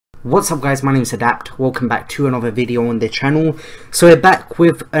What's up guys, my name is Adapt. Welcome back to another video on the channel. So we're back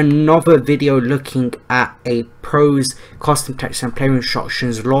with another video looking at a pros custom text and player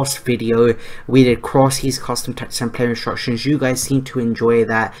instructions. Last video we did Crossy's custom text and player instructions. You guys seem to enjoy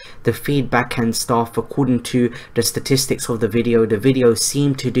that. The feedback and stuff, according to the statistics of the video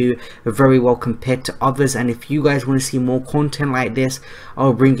seemed to do very well compared to others. And if you guys want to see more content like this,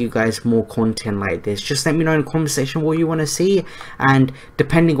 I'll bring you guys more content like this. Just let me know in the comment section what you want to see, and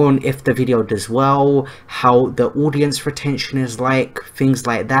depending on if the video does well, how the audience retention is like, things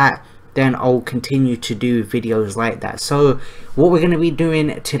like that, then I'll continue to do videos like that. So what we're going to be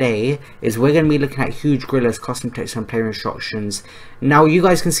doing today is we're going to be looking at Huge Gorilla's custom text and player instructions. Now you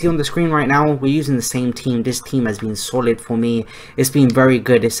guys can see on the screen right now, we're using the same team. This team has been solid for me. It's been very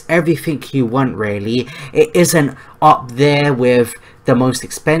good. It's everything you want, really. It isn't up there with the most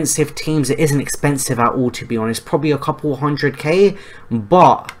expensive teams. It isn't expensive at all, to be honest. Probably a couple 100k,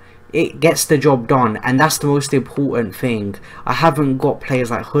 but it gets the job done, and that's the most important thing. I haven't got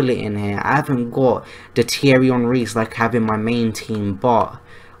players like Hullet in here. I haven't got the Thierry Henrys like I have in my main team, but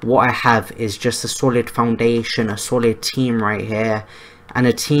what I have is just a solid foundation, a solid team right here, and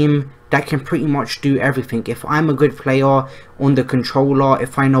a team that can pretty much do everything. If I'm a good player on the controller,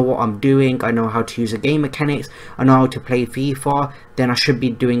 if I know what I'm doing, I know how to use the game mechanics, I know how to play FIFA, then I should be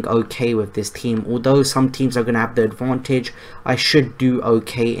doing okay with this team. Although some teams are going to have the advantage, I should do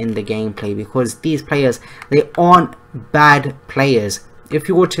okay in the gameplay, because these players, they aren't bad players. If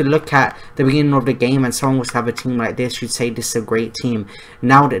you were to look at the beginning of the game and someone was to have a team like this, you'd say this is a great team.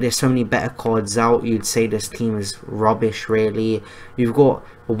 Now that there's so many better cards out, you'd say this team is rubbish, really. You've got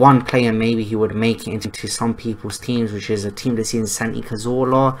one player, maybe he would make it into some people's teams, which is a team that's in Santi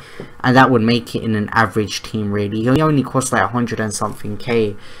Cazorla, and that would make it in an average team, really. He only costs like 100 and something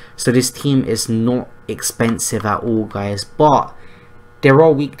K, so this team is not expensive at all, guys. But there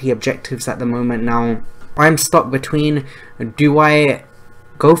are weekly objectives at the moment. Now I'm stuck between, do I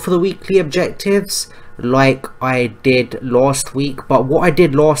go for the weekly objectives like I did last week? But what I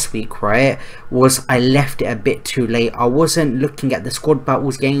did last week, right, was I left it a bit too late. I wasn't looking at the squad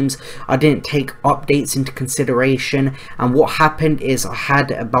battles games. I didn't take updates into consideration, and what happened is I had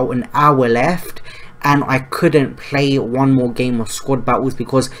about an hour left and I couldn't play one more game of squad battles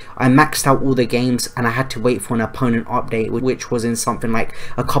because I maxed out all the games and I had to wait for an opponent update, which was in something like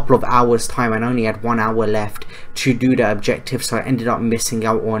a couple of hours time, and I only had 1 hour left to do the objective. So I ended up missing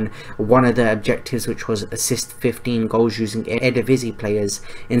out on one of the objectives, which was assist 15 goals using Eredivisie players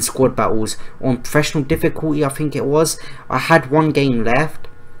in squad battles on professional difficulty, I think it was. I had one game left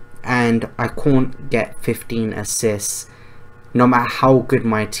and I couldn't get 15 assists, no matter how good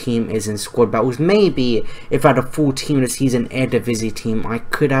my team is in squad battles. Maybe if I had a full team of the season Eredivisie team, I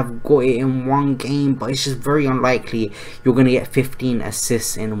could have got it in one game, but it's just very unlikely you're going to get 15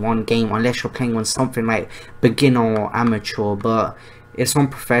 assists in one game unless you're playing on something like beginner or amateur. But it's on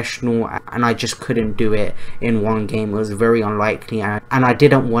professional and I just couldn't do it in one game. It was very unlikely, and I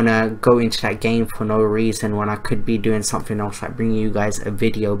didn't want to go into that game for no reason when I could be doing something else, like bringing you guys a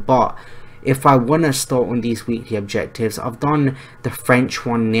video. But if I want to start on these weekly objectives, I've done the French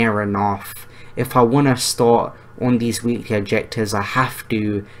one near enough. If I want to start on these weekly objectives, I have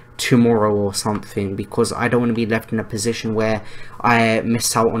to tomorrow or something, because I don't want to be left in a position where I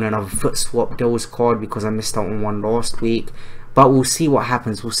miss out on another foot swap deals card because I missed out on one last week. But we'll see what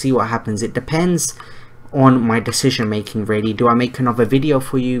happens. We'll see what happens. It depends on my decision making, really. Do I make another video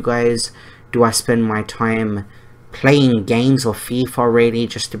for you guys? Do I spend my time playing games of FIFA, really,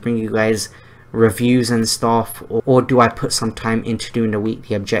 just to bring you guys reviews and stuff, or do I put some time into doing the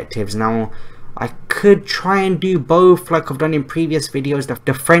weekly objectives? Now I could try and do both like I've done in previous videos.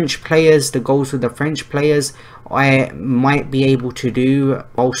 The French players, the goals with the French players, I might be able to do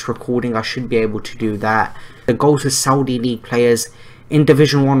whilst recording. I should be able to do that. The goals with Saudi League players in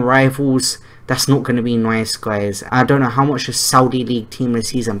Division 1 rivals, that's not going to be nice, guys. I don't know how much the Saudi League team of the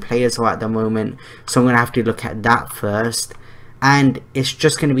season players are at the moment, so I'm going to have to look at that first. And it's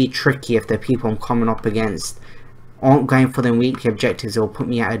just going to be tricky if the people I'm coming up against aren't going for the weekly objectives. It'll put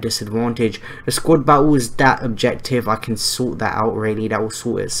me at a disadvantage. The squad battles, that objective, I can sort that out, really. That will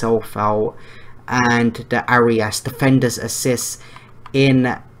sort itself out. And the Arias, defenders assists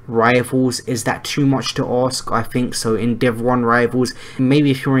in rivals, is that too much to ask? I think so. In Div 1 rivals,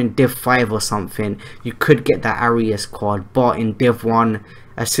 maybe if you're in Div 5 or something, you could get that Arias card, but in Div 1,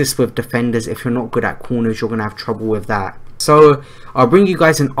 assist with defenders, if you're not good at corners, you're gonna have trouble with that. So I'll bring you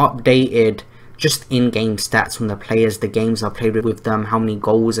guys an updated just in-game stats from the players, the games I played with them, how many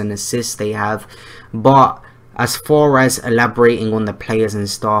goals and assists they have. But as far as elaborating on the players and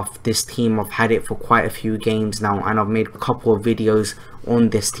stuff, this team, I've had it for quite a few games now, and I've made a couple of videos on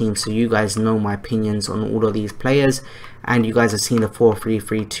this team, so you guys know my opinions on all of these players, and you guys have seen the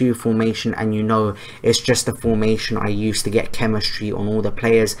 4-3-3-2 formation, and you know it's just the formation I use to get chemistry on all the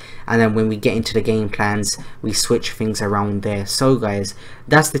players, and then when we get into the game plans we switch things around there. So guys,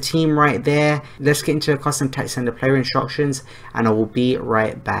 that's the team right there. Let's get into the custom tactics and the player instructions, and I will be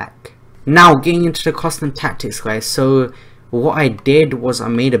right back. Now getting into the custom tactics, guys, so what I did was I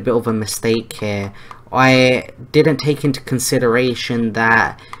made a bit of a mistake here. I didn't take into consideration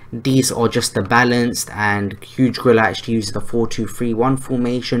that these are just the balanced, and Huge Gorilla actually uses the 4-2-3-1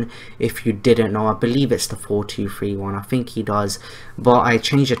 formation. If you didn't know, I believe it's the 4-2-3-1, I think he does, but I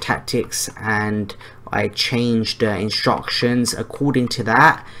changed the tactics and I changed the instructions according to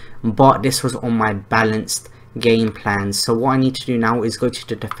that, but this was on my balanced game plans. So what I need to do now is go to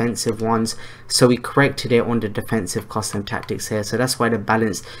the defensive ones. So we corrected it on the defensive custom tactics here, so that's why the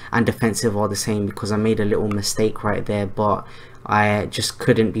balance and defensive are the same, because I made a little mistake right there, but I just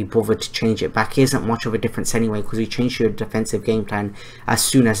couldn't be bothered to change it back. It isn't much of a difference anyway, because we changed your defensive game plan as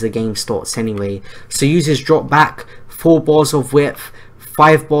soon as the game starts anyway. So uses drop back, 4 bars of width,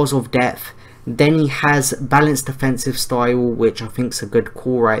 5 bars of depth. Then he has balanced defensive style, which I think is a good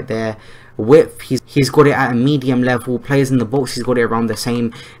call right there. Width, he's got it at a medium level. Players in the box, he's got it around the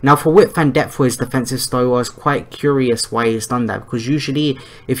same. Now for width and depth for his defensive style, I was quite curious why he's done that, because usually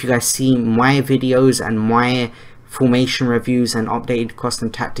if you guys see my videos and my formation reviews and updated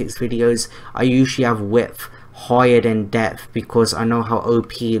custom tactics videos, I usually have width higher than depth, because I know how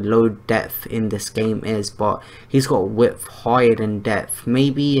OP low depth in this game is, but he's got width higher than depth.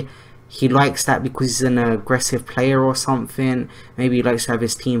 Maybe he likes that because he's an aggressive player or something. Maybe he likes to have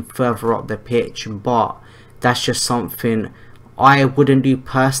his team further up the pitch, but that's just something I wouldn't do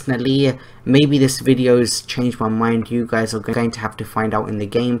personally. Maybe this video's changed my mind. You guys are going to have to find out in the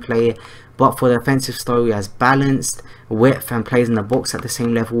gameplay. But for the offensive style, he has balanced, width, and plays in the box at the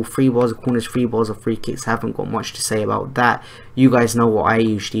same level. 3 balls of corners, 3 balls of free kicks. I haven't got much to say about that. You guys know what I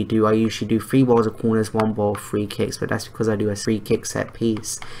usually do. I usually do 3 balls of corners, 1 ball of free kicks, but that's because I do a free kick set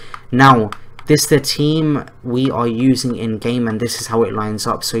piece. Now, this is the team we are using in game, and this is how it lines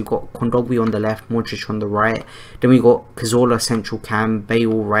up. So we got Kondogbia on the left, Modric on the right, then we got Cazorla central cam,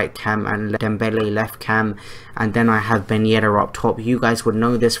 Bale right cam, and Dembele left cam, and then I have Ben Yedder up top. You guys would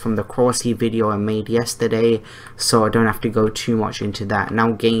know this from the Crossy video I made yesterday, so I don't have to go too much into that.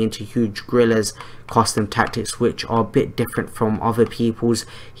 Now getting into Huge Gorilla's custom tactics, which are a bit different from other people's.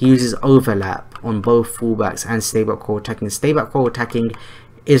 He uses overlap on both fullbacks and stay back core attacking. Stay back core attacking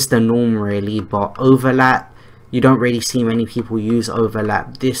is the norm really, but overlap, you don't really see many people use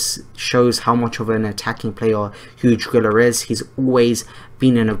overlap. This shows how much of an attacking player Huge Gorilla is. He's always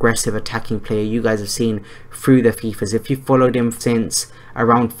been an aggressive attacking player. You guys have seen through the FIFAs. If you followed him since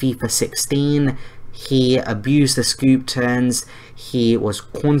around FIFA 16, he abused the scoop turns. He was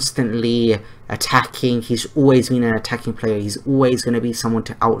constantly attacking. He's always been an attacking player. He's always going to be someone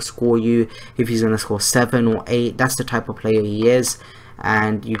to outscore you. If he's going to score 7 or 8, that's the type of player he is,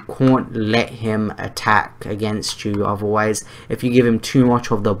 and you can't let him attack against you. Otherwise, if you give him too much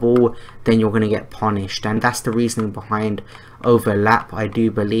of the ball, then you're going to get punished, and that's the reasoning behind overlap, I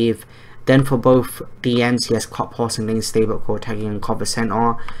do believe. Then for both DMs, he has cut passing lanes, stay back core attacking, and cover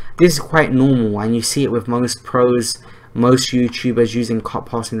center. This is quite normal, and you see it with most pros, most YouTubers using cut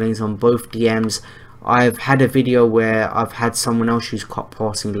passing lanes on both DMs. I've had a video where I've had someone else use cut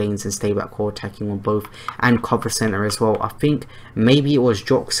passing lanes and stay back core attacking on both, and cover center as well. I think maybe it was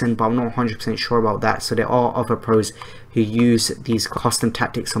Jockson, but I'm not 100% sure about that. So there are other pros who use these custom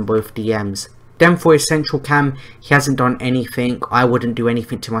tactics on both DMs. Then for his central cam, he hasn't done anything. I wouldn't do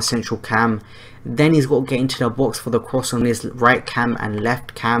anything to my central cam. Then he's got to get into the box for the cross on his right cam and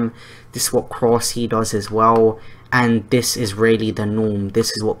left cam. This is what Crossy does as well, and this is really the norm.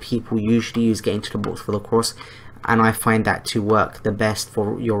 This is what people usually use, get into the box for the cross, and I find that to work the best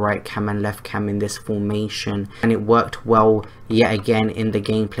for your right cam and left cam in this formation, and it worked well yet again in the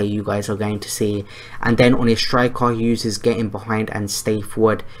gameplay you guys are going to see. And then on his striker, he uses getting behind and stay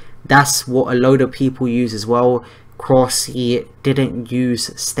forward. That's what a load of people use as well. Crossy didn't use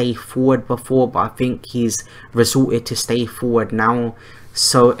stay forward before, but I think he's resorted to stay forward now.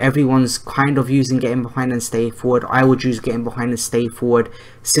 So everyone's kind of using getting behind and stay forward. I would use getting behind and stay forward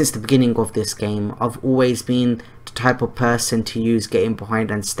since the beginning of this game. I've always been the type of person to use getting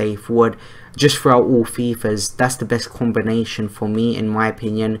behind and stay forward just throughout all FIFAs. That's the best combination for me, in my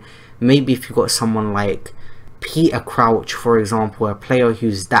opinion. Maybe if you've got someone like Peter Crouch, for example, a player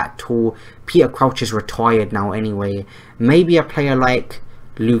who's that tall. Peter Crouch is retired now anyway. Maybe a player like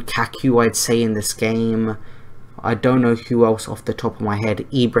Lukaku, I'd say, in this game. I don't know who else off the top of my head.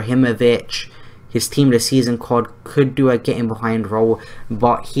 Ibrahimovic, his team of the season card, could do a getting behind role,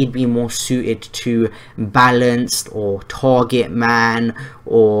 but he'd be more suited to balanced or target man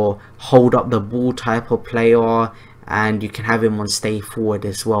or hold up the ball type of player, and you can have him on stay forward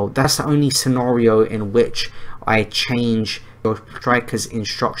as well. That's the only scenario in which I change your striker's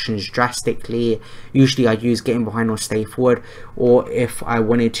instructions drastically. Usually I use getting behind or stay forward, or if I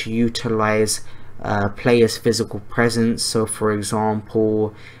wanted to utilize players' physical presence. So for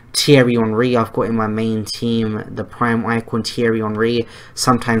example, Thierry Henry, I've got in my main team the prime icon Thierry Henry.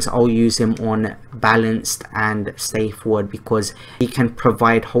 Sometimes I'll use him on balanced and stay forward because he can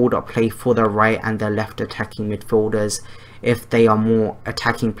provide hold up play for the right and the left attacking midfielders if they are more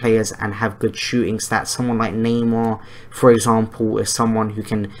attacking players and have good shooting stats. Someone like Neymar, for example, is someone who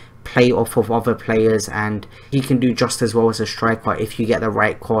can play off of other players, and he can do just as well as a striker if you get the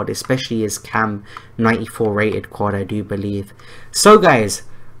right card, especially his Cam 94 rated card, I do believe. So guys,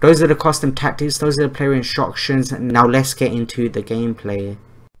 those are the custom tactics, those are the player instructions. Now let's get into the gameplay.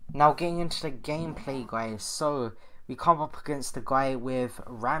 Now getting into the gameplay, guys, so we come up against the guy with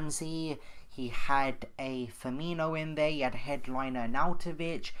Ramsey. He had a Firmino in there, he had headliner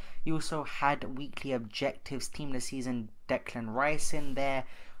Nautovic, he also had weekly objectives team of the season Declan Rice in there.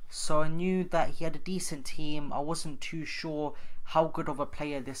 So I knew that he had a decent team. I wasn't too sure how good of a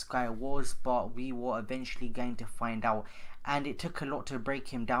player this guy was, but we were eventually going to find out. And it took a lot to break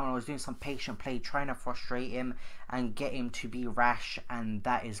him down. I was doing some patient play, trying to frustrate him and get him to be rash, and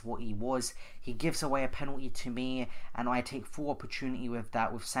that is what he was. He gives away a penalty to me, and I take full opportunity with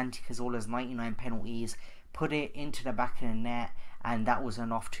that, with Santi Cazorla's 99 penalties, put it into the back of the net, and that was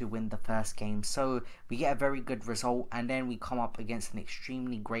enough to win the first game. So we get a very good result, and then we come up against an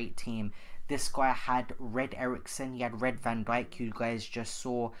extremely great team. This guy had Red Eriksen, he had Red Van Dijk, you guys just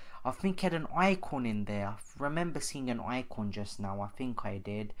saw. I think he had an icon in there. I remember seeing an icon just now, I think I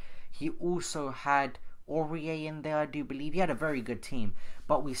did. He also had Aurier in there, I do believe. He had a very good team.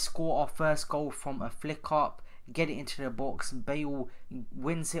 But we score our first goal from a flick up, get it into the box. Bale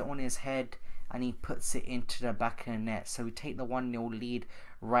wins it on his head, and he puts it into the back of the net. So we take the 1-0 lead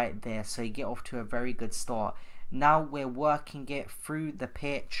right there. So you get off to a very good start. Now we're working it through the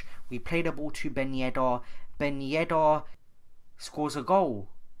pitch. We play the ball to Ben Yedder. Ben Yedder scores a goal.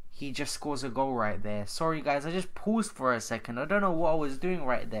 He just scores a goal right there. Sorry guys, I just paused for a second. I don't know what I was doing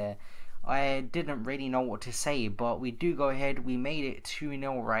right there. I didn't really know what to say, but we do go ahead. We made it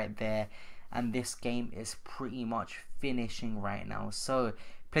 2-0 right there. And this game is pretty much finishing right now. So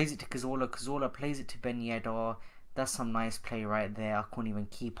plays it to Cazorla. Cazorla plays it to Ben Yedder. That's some nice play right there. I couldn't even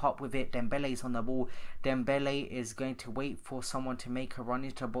keep up with it. Dembele's on the ball. Dembele is going to wait for someone to make a run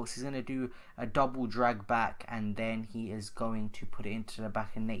into the box. He's going to do a double drag back, and then he is going to put it into the back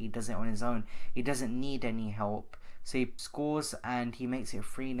of the net. He does it on his own. He doesn't need any help. So he scores, and he makes it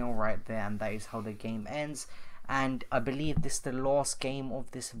 3-0 right there, and that is how the game ends. And I believe this is the last game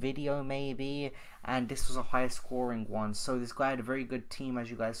of this video maybe, and this was a high scoring one. So this guy had a very good team, as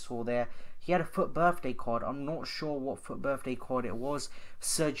you guys saw there. He had a FUT birthday card. I'm not sure what FUT birthday card it was.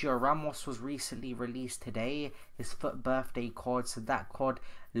 Sergio Ramos was recently released today, his FUT birthday card, so that card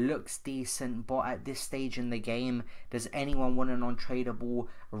looks decent. But at this stage in the game, does anyone want an untradeable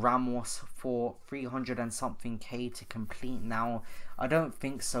Ramos for 300 and something K to complete now? I don't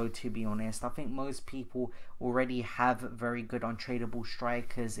think so, to be honest. I think most people already have very good untradeable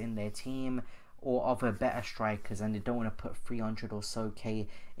strikers in their team, or other better strikers, and they don't want to put 300 or so K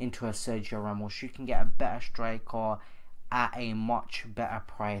into a Sergio Ramos. You can get a better striker at a much better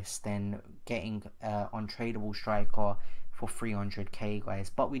price than getting an untradeable striker for 300k,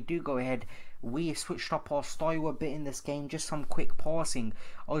 guys. But we do go ahead. We switched up our style a bit in this game, just some quick passing.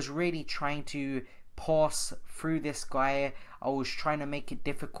 I was really trying to pass through this guy. I was trying to make it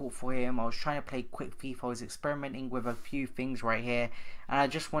difficult for him. I was trying to play quick FIFA. I was experimenting with a few things right here, and I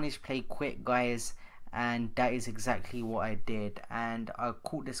just wanted to play quick, guys, and that is exactly what I did. And I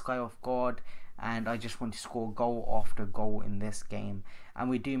caught this guy off guard, and I just want to score goal after goal in this game. And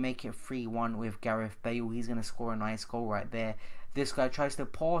we do make it 3-1 with Gareth Bale. He's going to score a nice goal right there. This guy tries to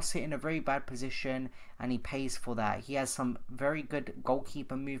pass it in a very bad position, and he pays for that. He has some very good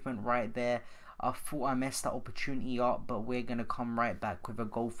goalkeeper movement right there. I thought I messed that opportunity up, but we're going to come right back with a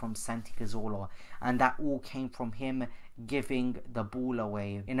goal from Santi Cazorla. And that all came from him giving the ball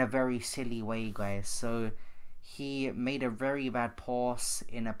away in a very silly way, guys. So he made a very bad pass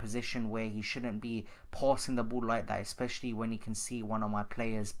in a position where he shouldn't be passing the ball like that, especially when he can see one of my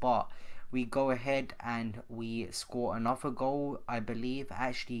players. But we go ahead and we score another goal, I believe.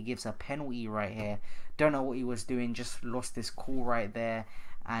 Actually, he gives a penalty right here. Don't know what he was doing, just lost his cool right there.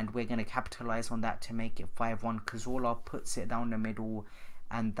 and we're going to capitalize on that to make it 5-1. Cazorla puts it down the middle,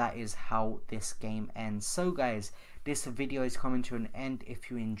 and that is how this game ends. So guys, this video is coming to an end. If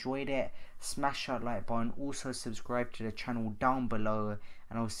you enjoyed it, smash that like button, also subscribe to the channel down below,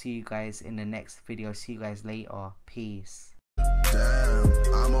 and I'll see you guys in the next video. See you guys later. Peace. Damn,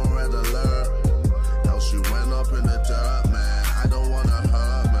 I'm on red alert.